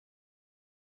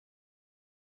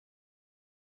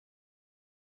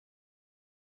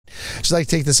I'd like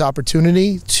to take this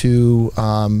opportunity to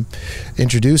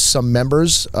introduce some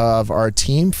members of our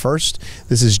team. First,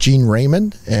 this is Gene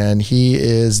Raymond, and he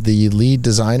is the lead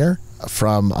designer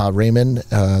from Raymond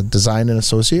Design and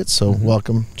Associates. So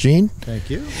welcome, Gene. Thank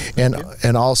you.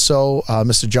 And also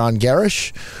Mr. John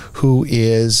Garish, who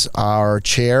is our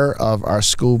chair of our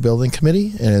school building committee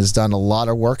and has done a lot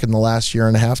of work in the last year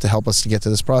and a half to help us to get to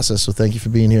this process. So thank you for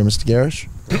being here, Mr. Garish.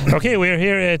 Okay, we're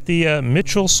here at the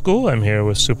Mitchell School. I'm here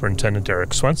with Superintendent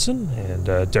Derek Swenson.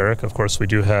 And Derek, of course, we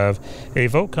do have a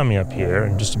vote coming up here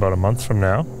in just about a month from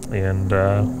now. And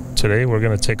today we're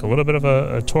going to take a little bit of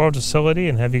a tour of the facility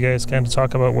and have you guys kind of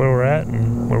talk about where we're at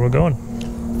and where we're going.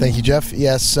 Thank you, Jeff.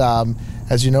 Yes,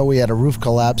 as you know, we had a roof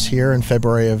collapse here in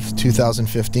February of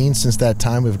 2015. Since that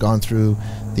time, we've gone through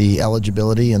the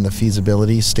eligibility and the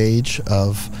feasibility stage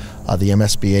of the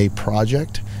MSBA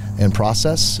project and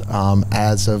process.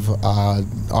 As of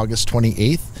August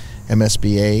 28th,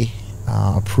 MSBA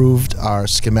approved our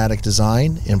schematic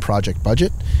design and project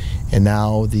budget, and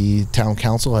now the town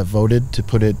council have voted to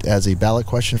put it as a ballot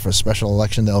question for a special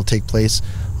election that will take place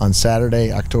on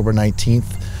Saturday, October 19th,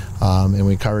 and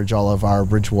we encourage all of our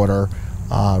Bridgewater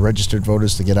registered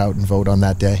voters to get out and vote on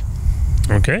that day.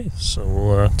 Okay, so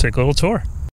we'll take a little tour.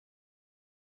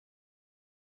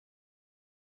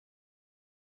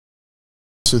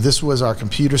 So this was our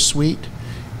computer suite,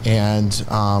 and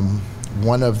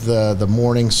one of the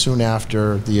mornings soon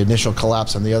after the initial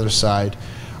collapse on the other side,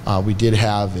 we did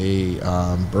have a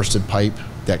bursted pipe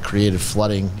that created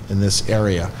flooding in this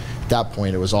area. At that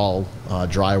point, it was all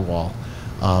drywall.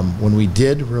 When we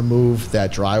did remove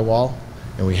that drywall,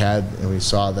 and we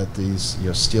saw that these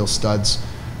steel studs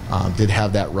did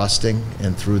have that rusting,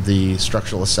 and through the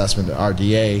structural assessment that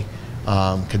RDA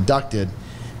conducted,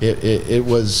 it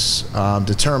was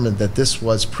determined that this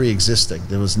was pre-existing.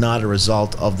 It was not a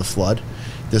result of the flood.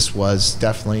 This was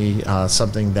definitely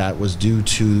something that was due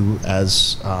to,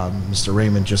 as Mr.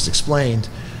 Raymond just explained,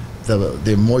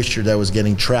 the moisture that was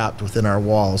getting trapped within our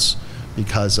walls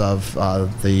because of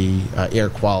the air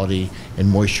quality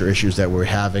and moisture issues that we're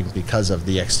having because of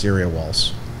the exterior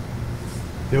walls.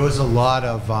 There was a lot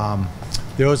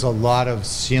of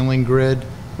ceiling grid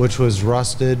which was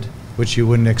rusted, which you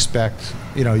wouldn't expect.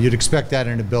 You'd expect that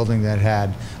in a building that had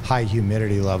high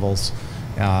humidity levels,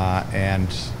 and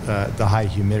the high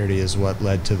humidity is what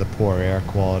led to the poor air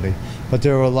quality. But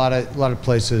there were a lot of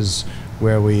places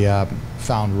where we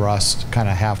found rust kind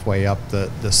of halfway up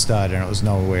the stud, and it was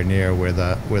nowhere near where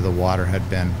the water had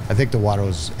been. I think the water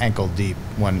was ankle deep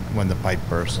when the pipe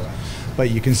burst. But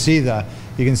you can see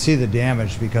the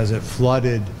damage because it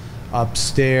flooded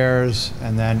upstairs,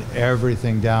 and then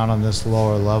everything down on this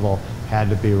lower level had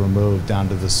to be removed down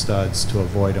to the studs to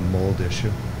avoid a mold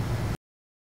issue.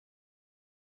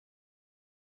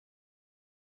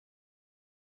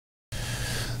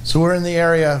 So we're in the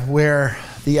area where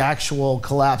the actual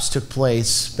collapse took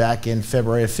place back in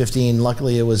February of 15.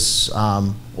 Luckily, it was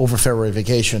over February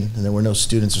vacation, and there were no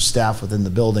students or staff within the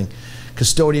building.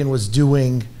 Custodian was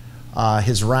doing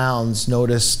his rounds,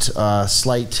 noticed a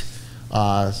slight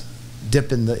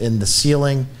dip in the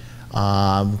ceiling,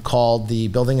 called the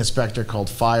building inspector, called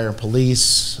fire and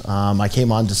police. I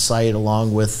came onto site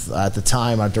along with, at the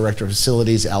time, our director of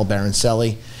facilities, Al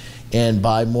Baroncelli, and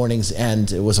by morning's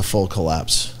end, it was a full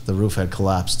collapse. The roof had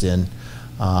collapsed in.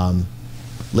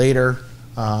 Later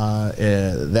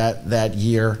that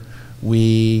year,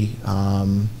 we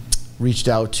reached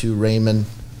out to Raymond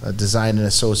Design and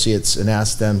Associates and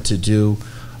asked them to do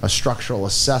a structural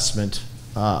assessment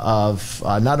of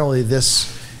not only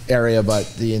this area but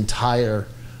the entire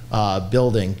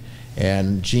building.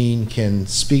 And Gene can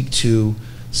speak to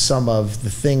some of the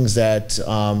things that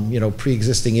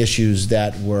pre-existing issues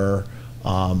that were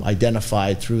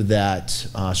identified through that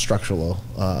structural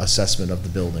assessment of the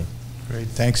building. Great,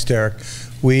 thanks, Derek.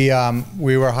 We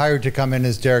were hired to come in,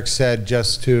 as Derek said,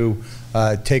 just to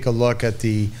take a look at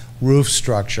the roof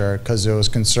structure, because there was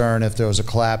concern if there was a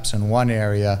collapse in one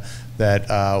area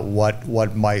that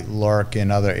what might lurk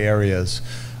in other areas.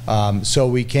 So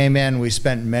we came in, we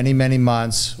spent many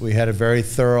months, we had a very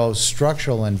thorough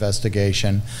structural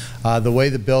investigation. The way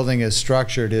the building is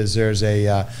structured is there's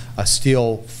a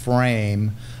steel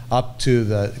frame up to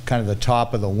the kind of the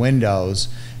top of the windows,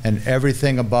 and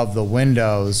everything above the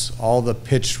windows, all the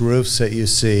pitched roofs that you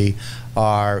see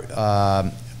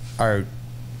are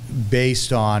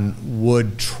based on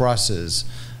wood trusses.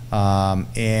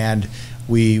 And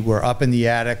we were up in the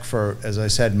attic for, as I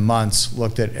said, months,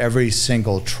 looked at every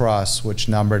single truss, which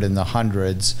numbered in the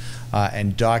hundreds,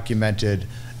 and documented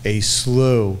a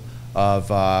slew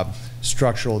of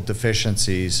structural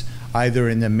deficiencies, either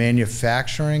in the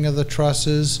manufacturing of the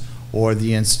trusses or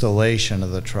the installation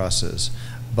of the trusses.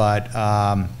 But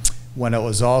when it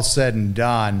was all said and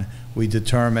done, we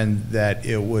determined that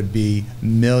it would be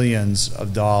millions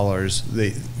of dollars.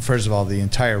 First of all, the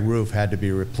entire roof had to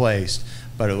be replaced,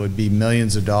 but it would be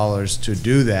millions of dollars to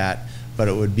do that, but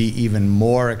it would be even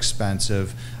more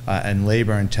expensive and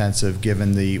labor intensive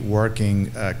given the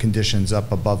working conditions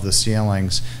up above the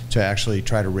ceilings to actually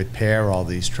try to repair all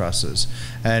these trusses.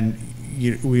 And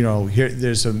you know, here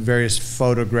there's some various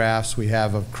photographs we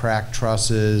have of cracked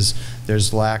trusses.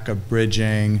 There's lack of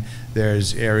bridging.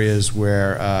 There's areas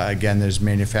where, again, there's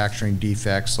manufacturing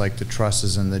defects, like the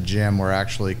trusses in the gym were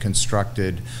actually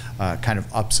constructed kind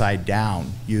of upside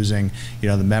down, using, you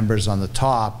know, the members on the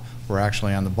top were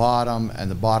actually on the bottom,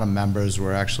 and the bottom members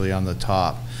were actually on the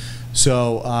top.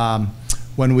 So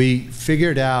when we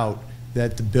figured out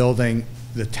that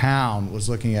the town was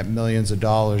looking at millions of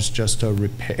dollars just to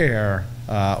repair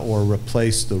or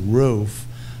replace the roof,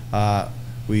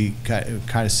 we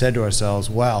kind of said to ourselves,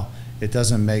 well, it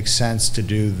doesn't make sense to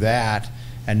do that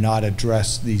and not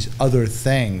address these other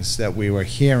things that we were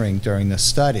hearing during the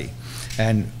study.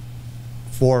 And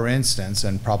for instance,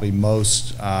 and probably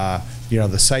most, you know,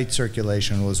 the site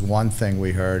circulation was one thing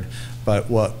we heard, but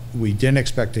what we didn't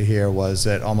expect to hear was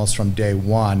that almost from day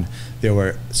one, there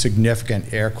were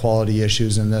significant air quality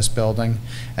issues in this building,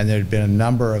 and there had been a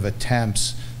number of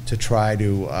attempts to try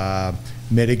to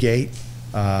mitigate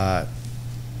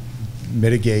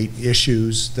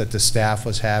issues that the staff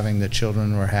was having, the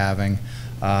children were having.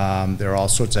 There are all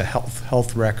sorts of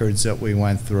health records that we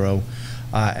went through.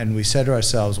 And we said to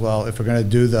ourselves, well, if we're going to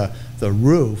do the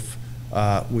roof,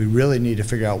 we really need to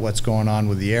figure out what's going on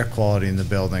with the air quality in the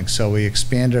building. So we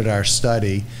expanded our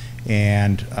study,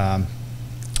 and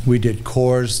we did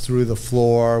cores through the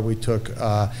floor. We took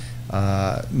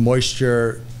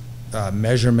moisture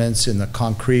measurements in the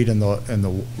concrete and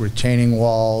the retaining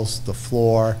walls, the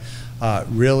floor.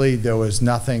 Really, there was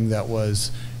nothing that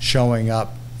was showing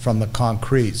up from the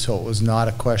concrete, so it was not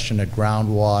a question of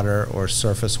groundwater or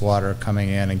surface water coming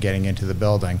in and getting into the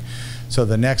building. So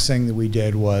the next thing that we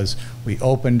did was we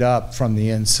opened up from the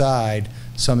inside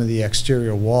some of the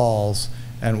exterior walls,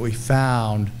 and we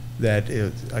found that,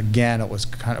 again, it was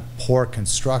kind of poor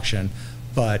construction,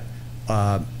 but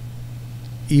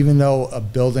even though a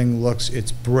building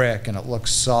it's brick and it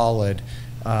looks solid,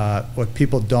 what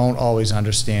people don't always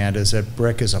understand is that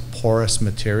brick is a porous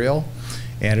material,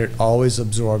 and it always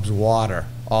absorbs water,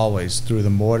 always, through the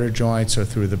mortar joints or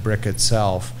through the brick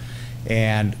itself.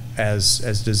 And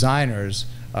as designers,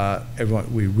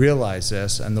 we realize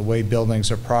this, and the way buildings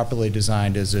are properly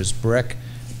designed is there's brick.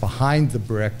 Behind the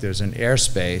brick, there's an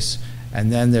airspace,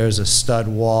 and then there's a stud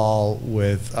wall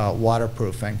with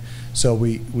waterproofing. So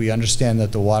we understand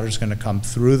that the water's going to come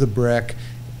through the brick,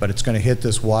 but it's going to hit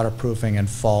this waterproofing and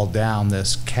fall down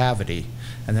this cavity,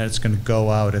 and then it's going to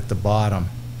go out at the bottom.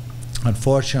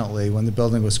 Unfortunately, when the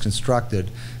building was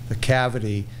constructed, the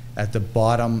cavity at the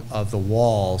bottom of the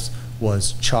walls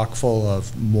was chock full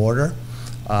of mortar,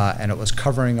 and it was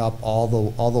covering up all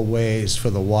the ways for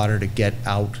the water to get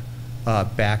out,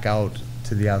 back out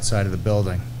to the outside of the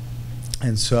building.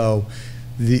 And so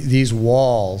these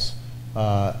walls,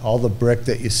 all the brick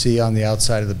that you see on the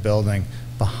outside of the building,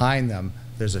 behind them,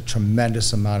 there's a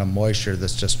tremendous amount of moisture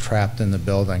that's just trapped in the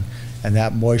building, and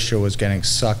that moisture was getting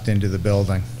sucked into the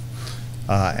building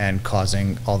and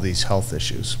causing all these health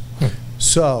issues.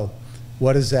 So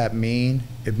what does that mean?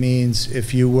 It means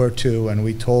if you were to, and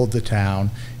we told the town,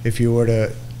 if you were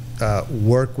to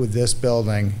work with this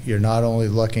building, you're not only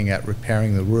looking at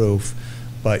repairing the roof,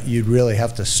 but you'd really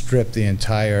have to strip the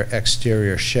entire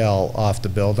exterior shell off the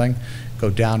building, go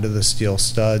down to the steel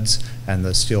studs and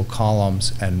the steel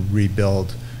columns, and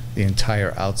rebuild the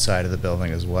entire outside of the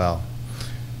building as well.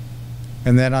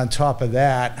 And then on top of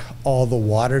that, all the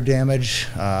water damage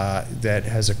that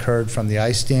has occurred from the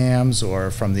ice dams or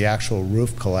from the actual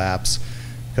roof collapse,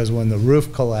 because when the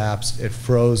roof collapsed, it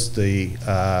froze the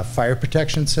fire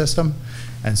protection system,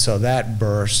 and so that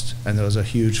burst, and there was a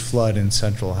huge flood in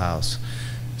Central House.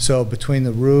 So between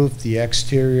the roof, the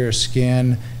exterior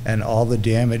skin, and all the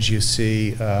damage you see,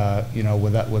 you know,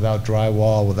 without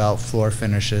drywall, without floor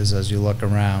finishes as you look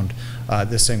around,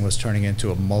 this thing was turning into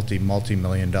a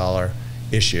multi-million-dollar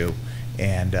issue,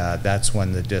 and that's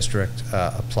when the district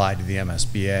applied to the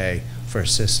MSBA for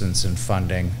assistance in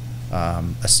funding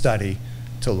a study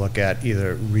to look at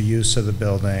either reuse of the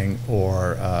building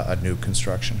or a new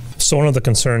construction. So one of the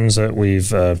concerns that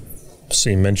we've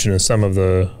seen mentioned in some of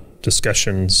the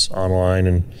discussions online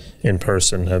and in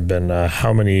person have been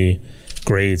how many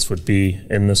grades would be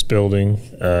in this building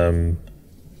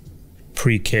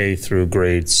pre-K through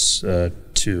grades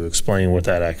 2. Explain what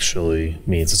that actually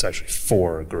means. It's actually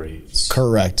 4 grades.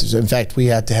 Correct. In fact, we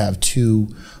had to have 2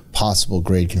 possible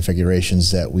grade configurations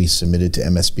that we submitted to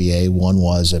MSBA. One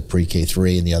was a pre-K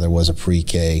 3 and the other was a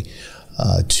pre-K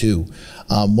 2.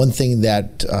 One thing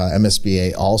that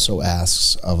MSBA also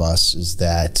asks of us is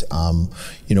that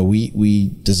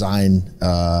we design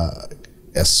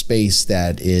a space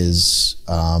that is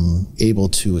able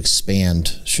to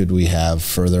expand should we have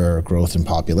further growth in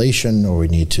population, or we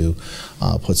need to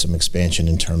put some expansion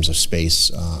in terms of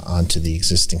space onto the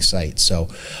existing site. So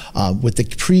with the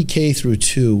pre-K through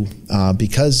 2,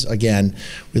 because again,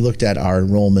 we looked at our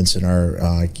enrollments and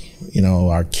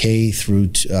our K through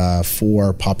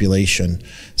 4 population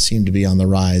seemed to be on the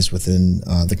rise within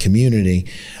the community,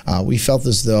 we felt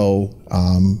as though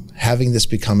having this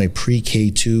become a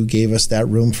pre-K2 gave us that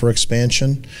room for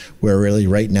expansion, where really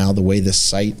right now the way this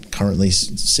site currently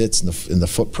sits in the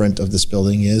footprint of this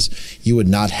building is, you would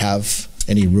not have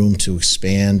any room to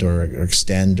expand or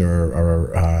extend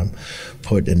or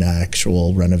put an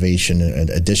actual renovation and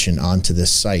addition onto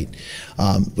this site.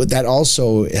 But that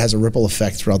also has a ripple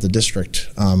effect throughout the district,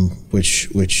 which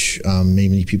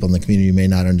many people in the community may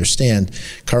not understand.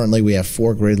 Currently, we have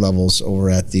 4 grade levels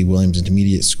over at the Williams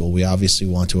Intermediate School. We obviously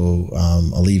want to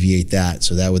alleviate that,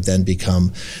 so that would then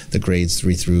become the grades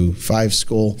 3 through 5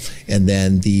 school, and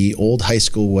then the old high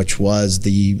school, which was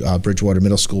the Bridgewater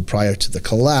Middle School prior to the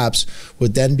collapse,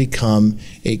 would then become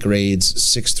 8 grades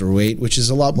 6 through 8, which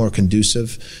is a lot more conducive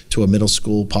to a middle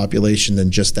school population than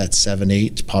just that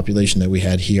 7-8 population that we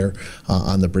had here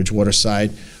on the Bridgewater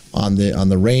side. On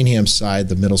the Rainham side,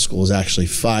 the middle school is actually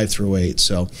 5 through 8.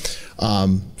 So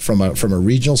from a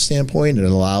regional standpoint, it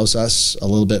allows us a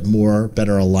little bit more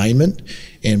better alignment.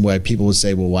 And why people would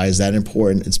say, well, why is that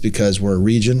important? It's because we're a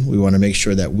region. We want to make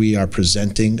sure that we are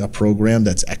presenting a program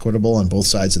that's equitable on both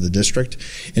sides of the district.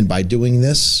 And by doing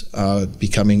this,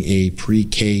 becoming a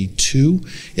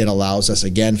pre-K2, it allows us,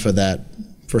 again, for that,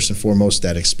 first and foremost,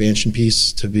 that expansion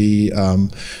piece to be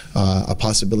a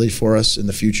possibility for us in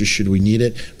the future should we need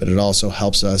it, but it also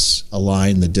helps us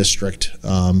align the district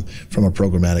from a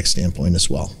programmatic standpoint as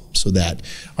well, so that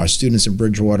our students in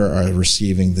Bridgewater are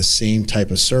receiving the same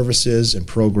type of services and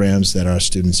programs that our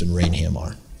students in Rainham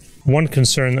are. One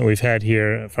concern that we've had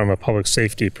here from a public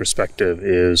safety perspective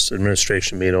is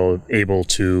administration being able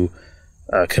to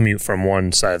commute from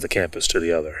one side of the campus to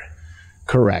the other.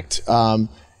 Correct.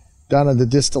 Down at the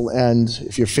distal end,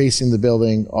 if you're facing the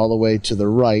building all the way to the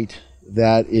right,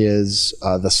 that is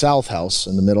the south house.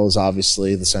 In the middle is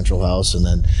obviously the central house, and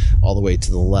then all the way to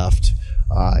the left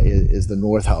is the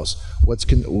north house.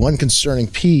 One concerning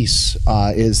piece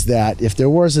is that if there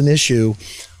was an issue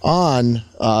on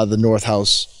the north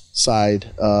house side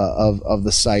of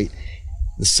the site,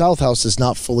 the south house does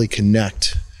not fully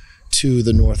connect to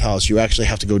the north house. You actually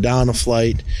have to go down a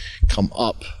flight, come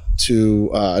up to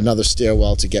another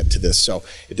stairwell to get to this. So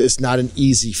it is not an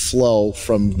easy flow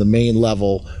from the main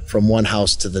level from one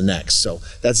house to the next. So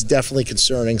that's definitely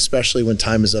concerning, especially when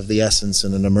time is of the essence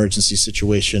in an emergency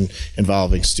situation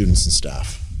involving students and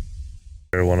staff.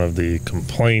 One of the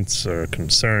complaints or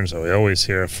concerns that we always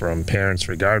hear from parents,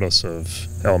 regardless of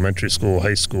elementary school,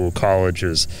 high school, college,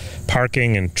 is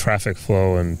parking and traffic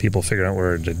flow and people figuring out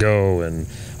where to go and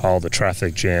all the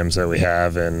traffic jams that we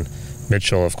have. And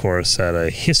Mitchell, of course, had a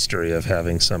history of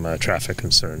having some traffic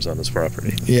concerns on this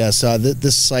property. Yes,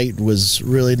 this site was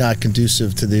really not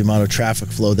conducive to the amount of traffic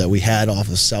flow that we had off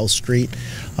of South Street.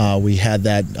 We had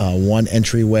that one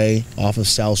entryway off of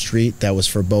South Street that was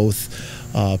for both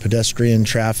pedestrian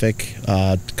traffic,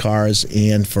 cars,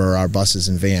 and for our buses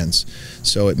and vans.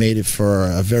 So it made it for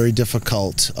a very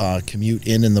difficult commute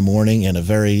in the morning and a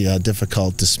very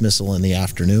difficult dismissal in the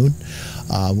afternoon.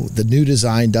 The new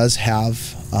design does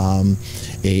have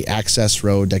a access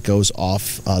road that goes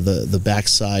off the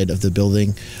backside of the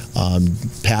building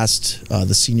past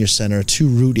the senior center to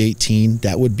Route 18.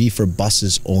 That would be for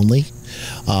buses only.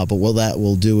 But what that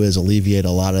will do is alleviate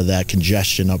a lot of that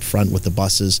congestion up front with the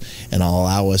buses and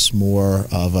allow us more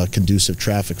of a conducive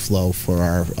traffic flow for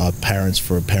our parents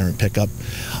for parent pickup.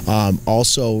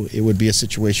 Also, it would be a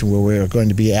situation where we're going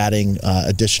to be adding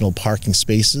additional parking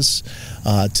spaces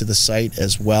to the site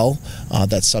as well.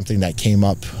 That's something that came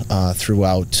up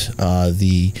throughout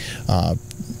the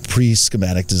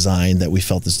pre-schematic design that we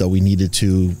felt as though we needed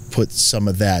to put some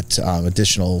of that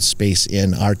additional space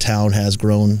in. Our town has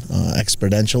grown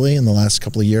exponentially in the last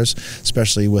couple of years,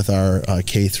 especially with our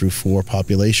K through 4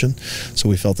 population. So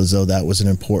we felt as though that was an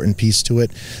important piece to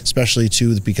it, especially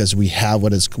too because we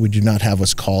do not have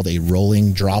what's called a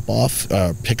rolling drop-off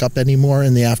pickup anymore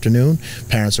in the afternoon.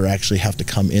 Parents actually have to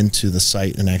come into the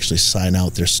site and actually sign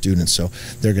out their students, so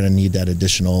they're going to need that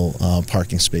additional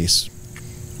parking space.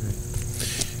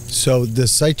 So the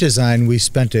site design, we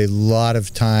spent a lot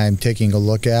of time taking a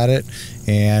look at it,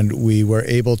 and we were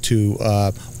able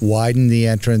to widen the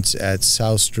entrance at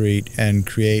South Street and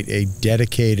create a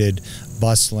dedicated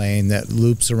bus lane that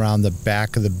loops around the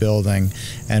back of the building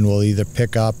and will either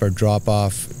pick up or drop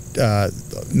off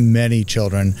many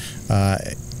children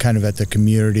kind of at the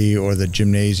community or the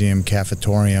gymnasium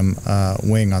cafetorium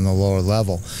wing on the lower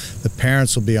level. The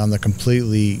parents will be on the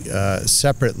completely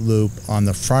separate loop on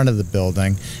the front of the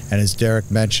building, and as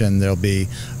Derek mentioned, there'll be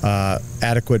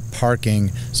adequate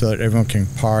parking so that everyone can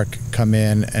park, come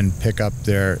in, and pick up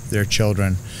their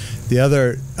children. The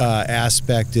other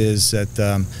aspect is that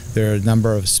there are a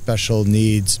number of special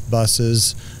needs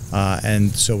buses,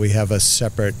 and so we have a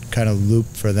separate kind of loop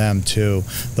for them too.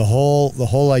 The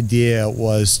whole idea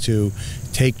was to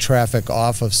take traffic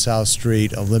off of South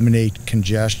Street, eliminate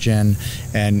congestion,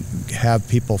 and have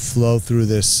people flow through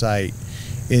this site.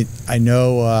 I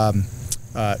know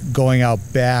going out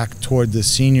back toward the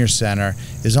senior center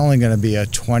is only going to be a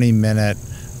 20-minute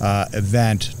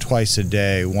event twice a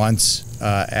day. Once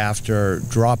after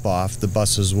drop-off, the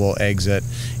buses will exit,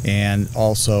 and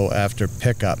also after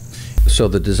pickup. So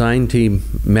the design team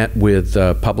met with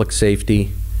public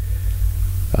safety,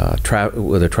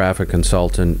 with a traffic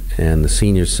consultant and the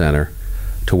senior center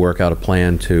to work out a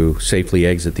plan to safely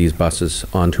exit these buses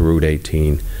onto Route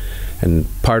 18. And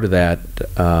part of that,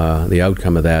 the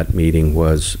outcome of that meeting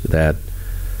was that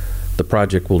the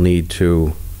project will need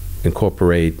to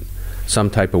incorporate some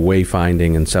type of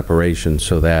wayfinding and separation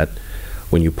so that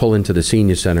when you pull into the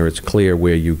senior center, it's clear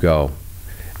where you go.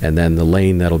 And then the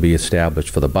lane that'll be established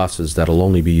for the buses that'll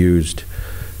only be used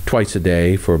twice a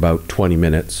day for about 20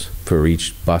 minutes for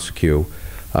each bus queue.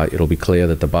 It'll be clear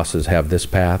that the buses have this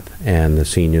path and the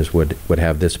seniors would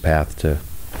have this path to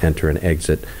enter and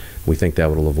exit. We think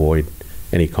that will avoid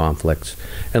any conflicts.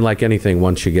 And like anything,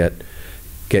 once you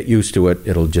get used to it,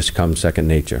 it'll just come second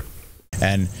nature.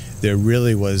 And there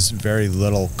really was very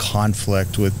little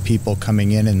conflict with people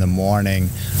coming in the morning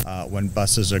when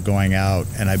buses are going out,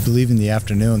 and I believe in the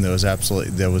afternoon there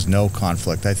was no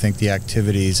conflict. I think the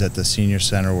activities at the senior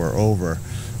center were over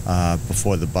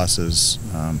before the buses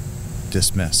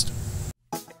dismissed.